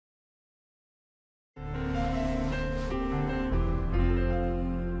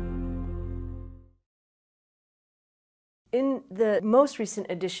In the most recent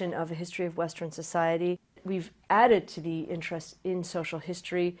edition of A History of Western Society, we've added to the interest in social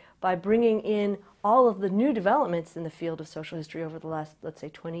history by bringing in all of the new developments in the field of social history over the last, let's say,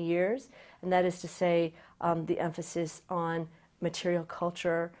 20 years. And that is to say, the emphasis on material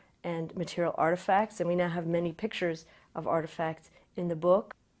culture and material artifacts. And we now have many pictures of artifacts in the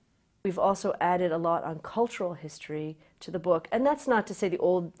book. We've also added a lot on cultural history to the book, and that's not to say the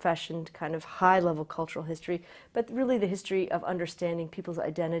old-fashioned kind of high-level cultural history, but really the history of understanding people's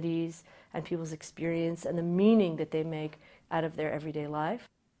identities and people's experience and the meaning that they make out of their everyday life.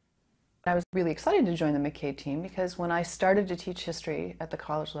 I was really excited to join the McKay team because when I started to teach history at the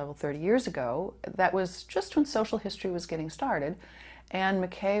college level 30 years ago, that was just when social history was getting started. And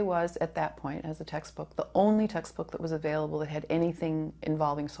McKay was, at that point, as a textbook, the only textbook that was available that had anything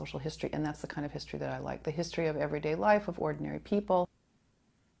involving social history, and that's the kind of history that I like, the history of everyday life, of ordinary people.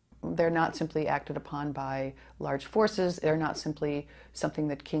 They're not simply acted upon by large forces. They're not simply something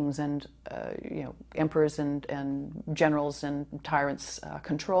that kings and emperors and generals and tyrants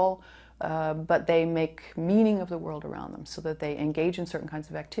control. But they make meaning of the world around them so that they engage in certain kinds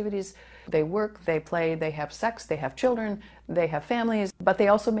of activities. They work, they play, they have sex, they have children, they have families, but they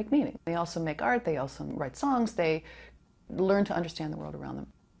also make meaning. They also make art, they also write songs, they learn to understand the world around them.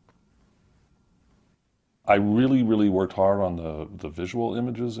 I really, really worked hard on the visual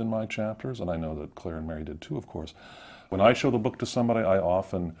images in my chapters, and I know that Claire and Mary did too, of course. When I show the book to somebody, I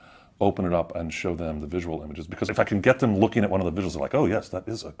often open it up and show them the visual images, because if I can get them looking at one of the visuals, they're like, oh yes, that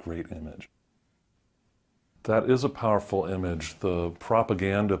is a great image. That is a powerful image, the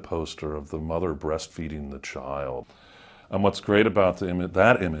propaganda poster of the mother breastfeeding the child. And what's great about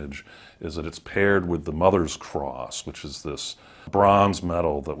that image is that it's paired with the Mother's Cross, which is this bronze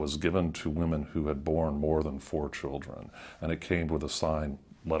medal that was given to women who had borne more than 4 children. And it came with a signed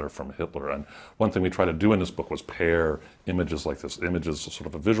letter from Hitler. And one thing we try to do in this book was pair images like this, images, sort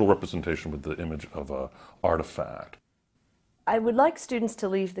of a visual representation with the image of an artifact. I would like students to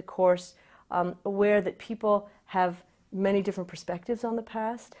leave the course aware that people have many different perspectives on the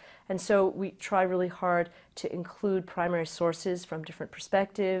past, and so we try really hard to include primary sources from different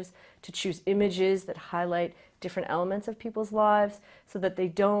perspectives, to choose images that highlight different elements of people's lives so that they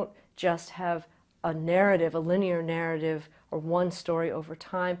don't just have a narrative, a linear narrative, or one story over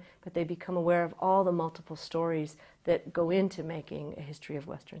time, but they become aware of all the multiple stories that go into making a history of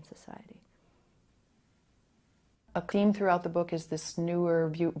Western society. A theme throughout the book is this newer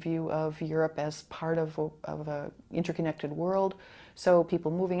view of Europe as part of an interconnected world. So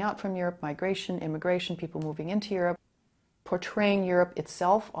people moving out from Europe, migration, immigration, people moving into Europe, portraying Europe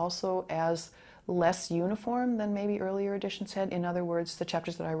itself also as less uniform than maybe earlier editions had. In other words, the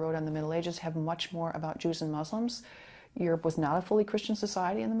chapters that I wrote on the Middle Ages have much more about Jews and Muslims. Europe was not a fully Christian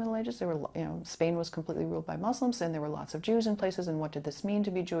society in the Middle Ages. There were, Spain was completely ruled by Muslims, and there were lots of Jews in places, and what did this mean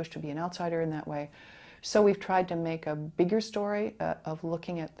to be Jewish, to be an outsider in that way? So we've tried to make a bigger story of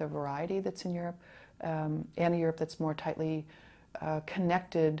looking at the variety that's in Europe, and a Europe that's more tightly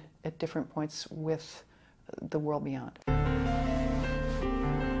connected at different points with the world beyond.